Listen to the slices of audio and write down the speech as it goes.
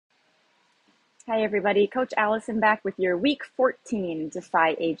Hi everybody, Coach Allison back with your week 14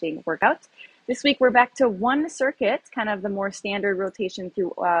 Defy Aging workout. This week we're back to one circuit, kind of the more standard rotation through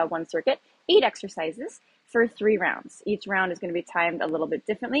one circuit, 8 exercises for 3 rounds. Each round is going to be timed a little bit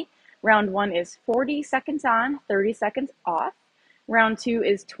differently. Round 1 is 40 seconds on, 30 seconds off. Round 2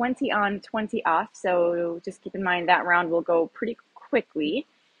 is 20 on, 20 off, so just keep in mind that round will go pretty quickly.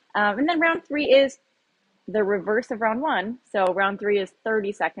 And then round 3 is the reverse of round 1. So round 3 is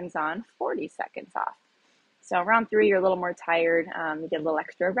 30 seconds on, 40 seconds off. So round 3, you're a little more tired. You get a little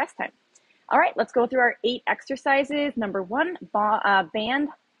extra rest time. All right, let's go through our 8 exercises. Number 1, band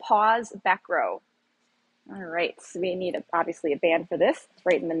pause back row. All right, so we need obviously a band for this. It's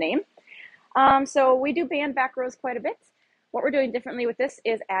right in the name. So we do band back rows quite a bit. What we're doing differently with this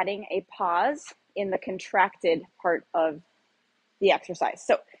is adding a pause in the contracted part of the exercise.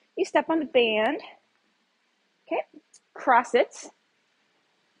 So you step on the band. Okay, cross it.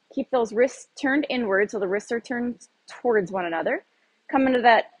 Keep those wrists turned inward, so the wrists are turned towards one another. Come into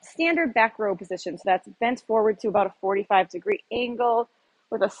that standard back row position. So that's bent forward to about a 45-degree angle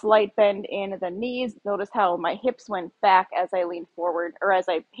with a slight bend in the knees. Notice how my hips went back as I leaned forward, or as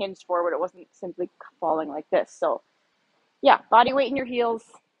I hinged forward. It wasn't simply falling like this. So yeah, body weight in your heels.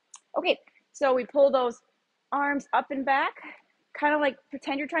 Okay, so we pull those arms up and back, kind of like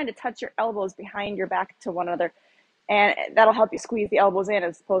pretend you're trying to touch your elbows behind your back to one another. And that'll help you squeeze the elbows in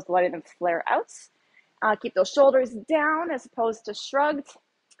as opposed to letting them flare out. Keep those shoulders down as opposed to shrugged.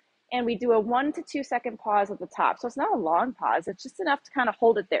 And we do a 1 to 2 second pause at the top. So it's not a long pause. It's just enough to kind of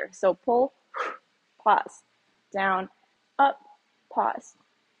hold it there. So pull, pause, down, up, pause.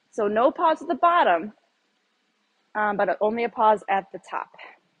 So no pause at the bottom, but only a pause at the top.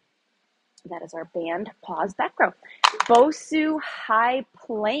 That is our band pause back row. Bosu high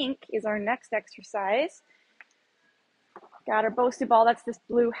plank is our next exercise. Got our Bosu ball, that's this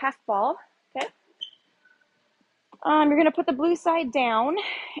blue half ball, okay? You're gonna put the blue side down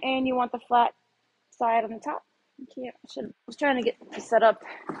and you want the flat side on the top. I was trying to get set up.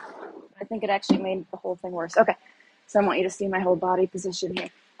 I think it actually made the whole thing worse. Okay, so I want you to see my whole body position here.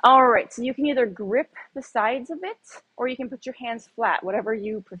 All right, so you can either grip the sides of it or you can put your hands flat, whatever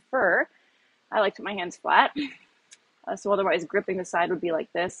you prefer. I like to put my hands flat. So otherwise gripping the side would be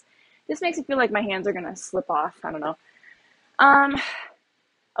like this. This makes it feel like my hands are gonna slip off, I don't know.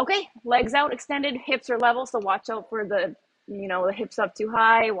 Okay, legs out, extended, hips are level, so watch out for the hips up too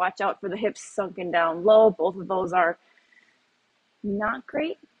high, watch out for the hips sunken down low. Both of those are not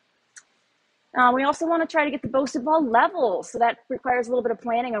great. We also want to try to get the Bosu ball level, so that requires a little bit of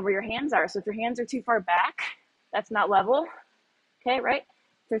planning on where your hands are. So if your hands are too far back, that's not level, okay, right?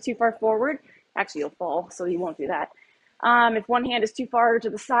 If they're too far forward, actually you'll fall, so you won't do that. If one hand is too far to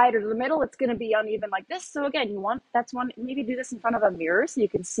the side or to the middle, it's going to be uneven like this. So again, maybe do this in front of a mirror so you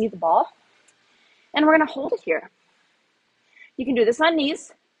can see the ball. And we're going to hold it here. You can do this on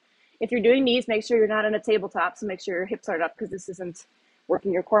knees. If you're doing knees, make sure you're not on a tabletop, so make sure your hips aren't up because this isn't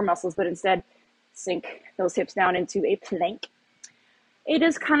working your core muscles, but instead sink those hips down into a plank. It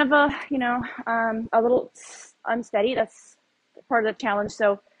is kind of a little unsteady. That's part of the challenge.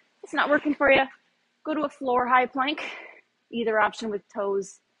 So if it's not working for you, go to a floor high plank. Either option with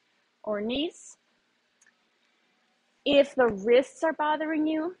toes or knees. If the wrists are bothering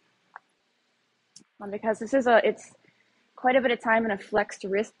you, because it's quite a bit of time in a flexed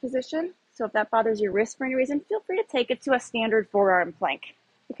wrist position. So if that bothers your wrist for any reason, feel free to take it to a standard forearm plank.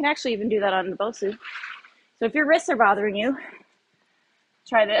 You can actually even do that on the Bosu. So if your wrists are bothering you,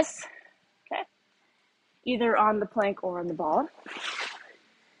 try this, okay? Either on the plank or on the ball.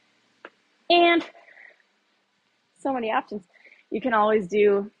 And so many options. You can always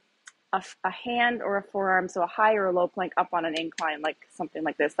do a hand or a forearm, so a high or a low plank up on an incline, like something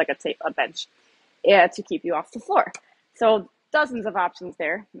like this, like a bench, to keep you off the floor. So dozens of options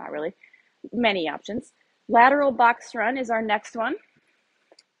there, not really, many options. Lateral box run is our next one.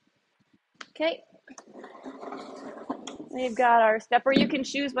 Okay, we've got our stepper. You can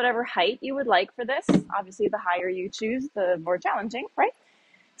choose whatever height you would like for this. Obviously, the higher you choose, the more challenging, right?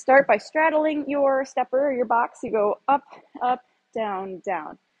 Start by straddling your stepper or your box. You go up, up, down,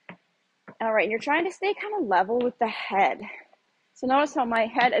 down. All right, and you're trying to stay kind of level with the head. So notice how my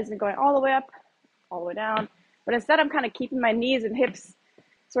head isn't going all the way up, all the way down, but instead I'm kind of keeping my knees and hips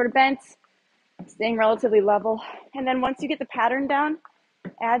sort of bent, staying relatively level. And then once you get the pattern down,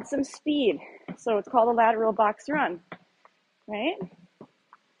 add some speed. So it's called a lateral box run, right?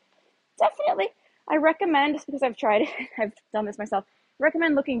 Definitely, I recommend, just because I've tried it, I've done this myself, I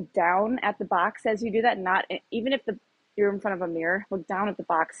recommend looking down at the box as you do that. Not even if you're in front of a mirror, look down at the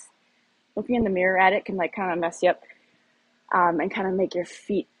box. Looking in the mirror at it can kind of mess you up. and kind of make your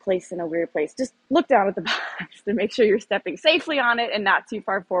feet place in a weird place. Just look down at the box to make sure you're stepping safely on it and not too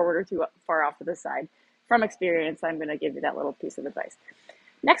far forward or too far off to the side. From experience, I'm going to give you that little piece of advice.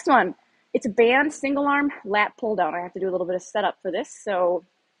 Next one, it's a band single arm lat pull down. I have to do a little bit of setup for this, so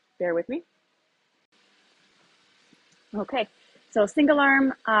bear with me. Okay, so single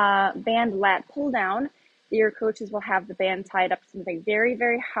arm band lat pull down. Your coaches will have the band tied up to something very,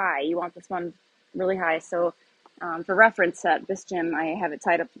 very high. You want this one really high. So for reference, at this gym, I have it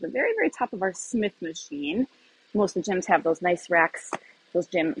tied up to the very, very top of our Smith machine. Most of the gyms have those nice racks, those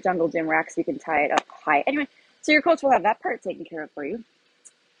jungle gym racks. You can tie it up high. Anyway, so your coach will have that part taken care of for you.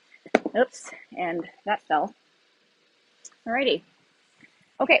 Oops, and that fell. Alrighty.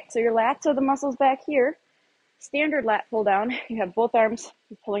 Okay, so your lats are the muscles back here. Standard lat pull down, you have both arms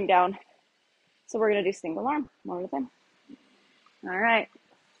pulling down. So we're going to do single arm, one at a time. All right,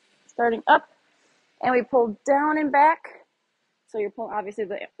 starting up, and we pull down and back. So you're pulling, obviously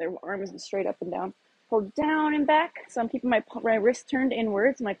the arm is straight up and down. Pull down and back. So I'm keeping my wrist turned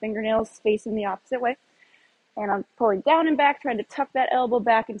inwards, my fingernails facing the opposite way. And I'm pulling down and back, trying to tuck that elbow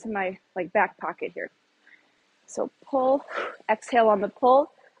back into my back pocket here. So pull, exhale on the pull.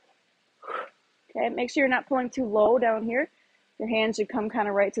 Okay, make sure you're not pulling too low down here. Your hands should come kind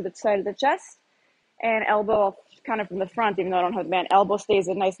of right to the side of the chest. And elbow kind of from the front, even though I don't have the band. Elbow stays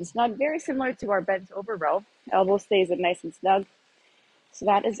in nice and snug, very similar to our bent over row. Elbow stays in nice and snug. So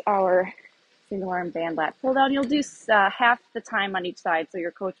that is our single arm band lat pull down. You'll do half the time on each side. So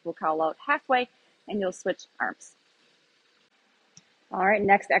your coach will call out halfway and you'll switch arms. All right,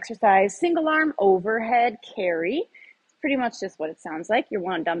 next exercise, single arm overhead carry. Pretty much just what it sounds like. You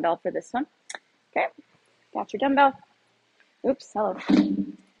want a dumbbell for this one. Okay, got your dumbbell. Oops, hello.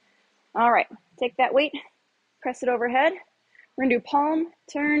 All right, take that weight, press it overhead. We're gonna do palm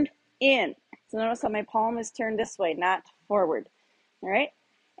turned in. So notice how my palm is turned this way, not forward. All right,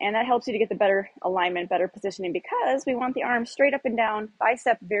 and that helps you to get the better alignment, better positioning, because we want the arm straight up and down,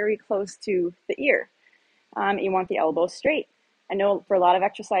 bicep very close to the ear. You want the elbow straight. I know for a lot of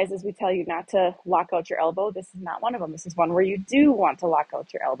exercises, we tell you not to lock out your elbow. This is not one of them. This is one where you do want to lock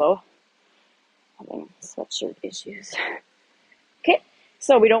out your elbow. Having sweatshirt issues. Okay,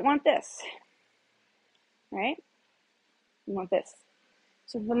 so we don't want this, right? You want this.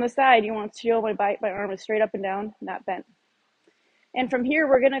 So from the side, you want to feel my arm is straight up and down, not bent. And from here,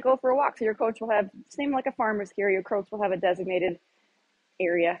 we're going to go for a walk. So your coach will have, same like a farmer's carry, your coach will have a designated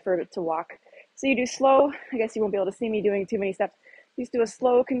area for it to walk. So you do slow. I guess you won't be able to see me doing too many steps. You just do a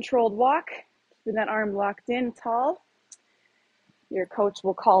slow, controlled walk, keeping that arm locked in tall. Your coach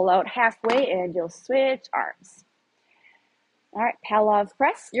will call out halfway and you'll switch arms. All right, Palov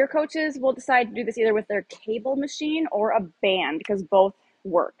press. Your coaches will decide to do this either with their cable machine or a band because both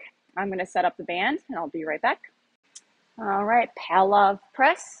work. I'm going to set up the band and I'll be right back. All right, Palov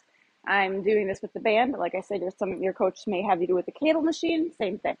press. I'm doing this with the band, but like I said, your coach may have you do with the cable machine,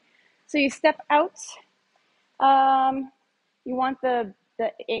 same thing. So you step out. You want the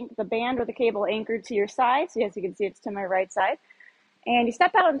band or the cable anchored to your side. So as you can see, it's to my right side. And you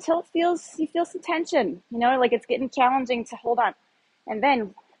step out until you feel some tension, like it's getting challenging to hold on. And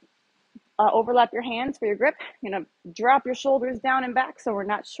then overlap your hands for your grip. You're going to drop your shoulders down and back so we're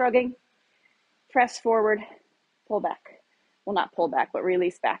not shrugging. Press forward, pull back. Well, not pull back, but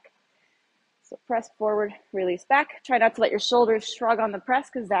release back. So press forward, release back. Try not to let your shoulders shrug on the press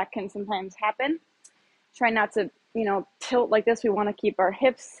because that can sometimes happen. Try not to, tilt like this. We want to keep our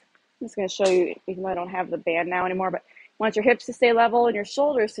hips. I'm just going to show you, even though I don't have the band now anymore, but you want your hips to stay level and your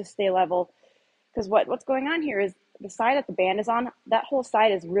shoulders to stay level. Because what's going on here is the side that the band is on, that whole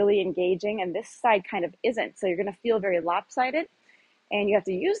side is really engaging and this side kind of isn't. So you're going to feel very lopsided and you have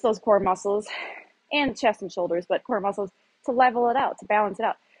to use those core muscles and chest and shoulders, but core muscles to level it out, to balance it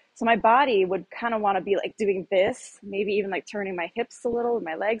out. So my body would kind of want to be like doing this, maybe even like turning my hips a little with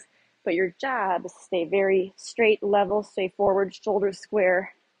my legs, but your job is to stay very straight, level, stay forward, shoulders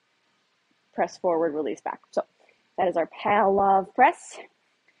square, press forward, release back. So that is our Palov press.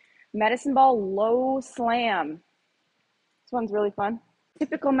 Medicine ball low slam. This one's really fun.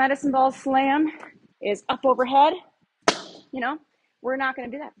 Typical medicine ball slam is up overhead. We're not going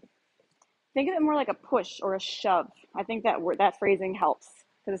to do that. Think of it more like a push or a shove. I think that phrasing helps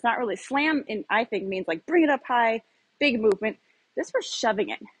because it's not really slam. I think means like bring it up high, big movement. This we're shoving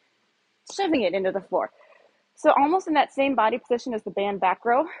it into the floor. So almost in that same body position as the band back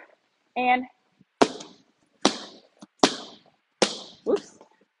row, and oops,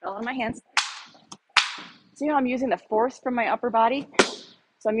 fell out of my hands. So I'm using the force from my upper body.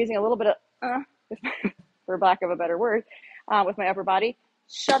 So I'm using a little bit of for lack of a better word, with my upper body,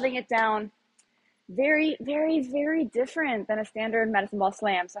 shoving it down. Very, very, very different than a standard medicine ball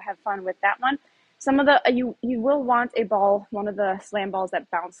slam. So have fun with that one. Some of the you will want a ball, one of the slam balls that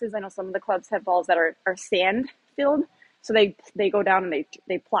bounces. I know some of the clubs have balls that are sand filled, so they go down and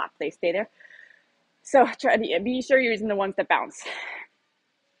they plop, they stay there. So try to be sure you're using the ones that bounce.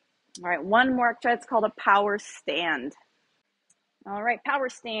 All right, one more exercise. It's called a power stand. All right, power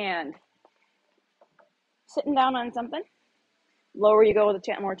stand. Sitting down on something. Lower you go, the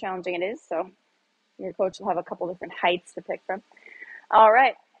more challenging it is. So your coach will have a couple different heights to pick from. All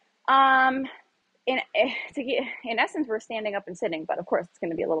right. In essence, we're standing up and sitting, but of course it's going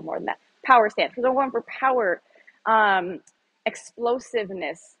to be a little more than that. Power stand, because we're going for power,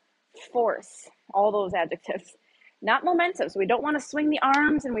 explosiveness, force, all those adjectives. Not momentum. So we don't want to swing the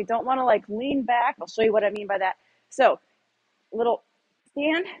arms and we don't want to like lean back. I'll show you what I mean by that. So little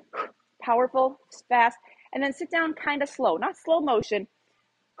stand, powerful, fast, and then sit down kind of slow, not slow motion.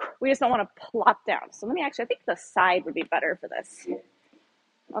 We just don't want to plop down. So I think the side would be better for this.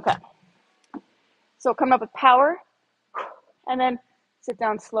 Okay. So come up with power, and then sit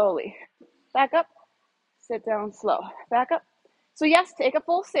down slowly. Back up, sit down slow. Back up. So yes, take a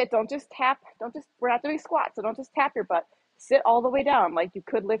full sit. Don't just tap. We're not doing squats, so don't just tap your butt. Sit all the way down like you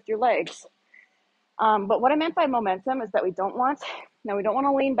could lift your legs. But what I meant by momentum is that we don't want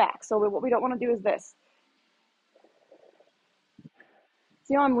to lean back. So what we don't want to do is this.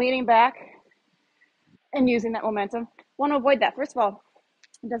 See how I'm leaning back and using that momentum? Want to avoid that. First of all,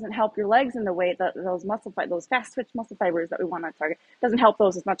 it doesn't help your legs in the way that those fast twitch muscle fibers that we want to target. It doesn't help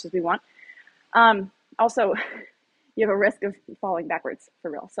those as much as we want. Also, you have a risk of falling backwards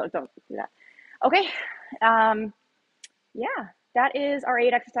for real, so don't do that. Okay, yeah, that is our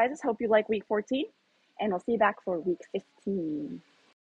 8 exercises. Hope you like week 14, and we'll see you back for week 15.